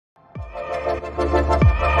Left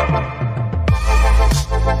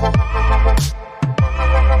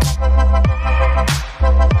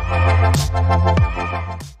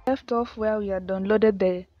off where we had downloaded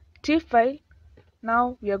the TIFF file.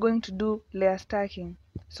 Now we are going to do layer stacking.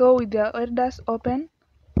 So with your Erdas open,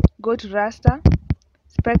 go to raster,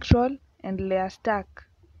 spectral and layer stack.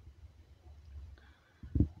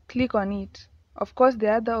 Click on it. Of course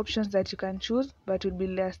there are other options that you can choose, but will be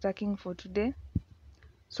layer stacking for today.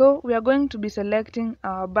 So we are going to be selecting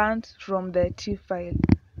our bands from the TIFF file,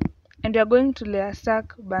 and we are going to layer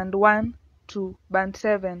stack band 1 to band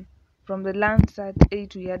 7 from the Landsat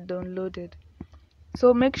 8 we had downloaded.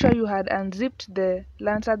 So make sure you had unzipped the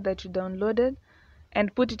Landsat that you downloaded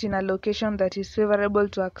and put it in a location that is favorable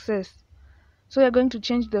to access. So you're going to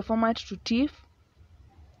change the format to TIFF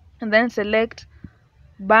and then select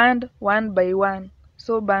band 1 by 1.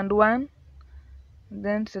 So band 1,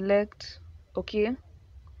 then select OK.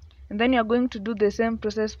 And then you're going to do the same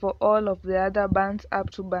process for all of the other bands up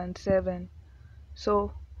to band 7.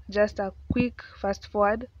 So just a quick fast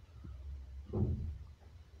forward.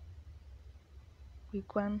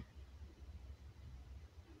 Quick one.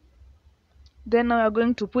 Then now we are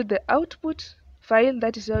going to put the output file,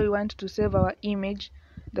 that is where we want to save our image,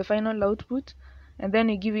 the final output, and then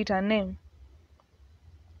you give it a name.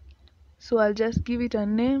 So I'll just give it a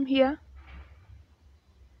name here,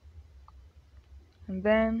 and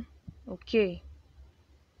then OK.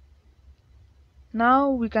 Now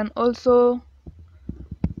we can also,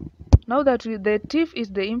 now that the TIFF is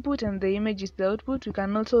the input and the image is the output, we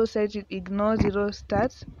can also set it ignore 0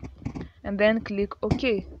 stats and then click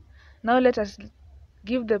OK. Now let us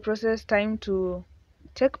give the process time to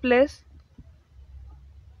take place,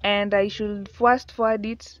 and I should fast forward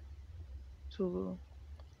it to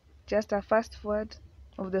just a fast forward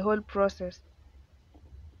of the whole process.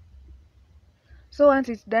 So once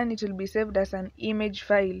it's done, it will be saved as an image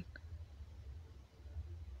file.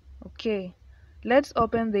 Okay, let's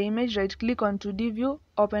open the image. Right click on 2D view,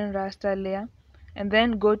 open raster layer, and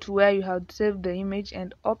then go to where you have saved the image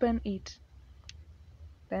and open it.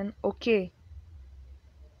 Then OK.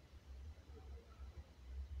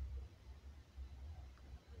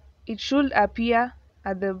 It should appear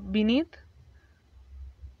at the beneath.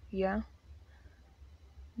 Yeah.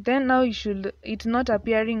 Then now it's not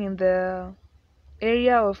appearing in the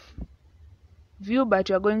area of view, but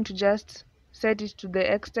you're going to just set it to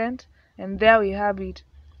the extent, and there we have it.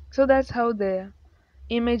 So that's how the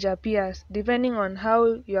image appears, depending on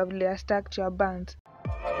how you have layer stacked your bands.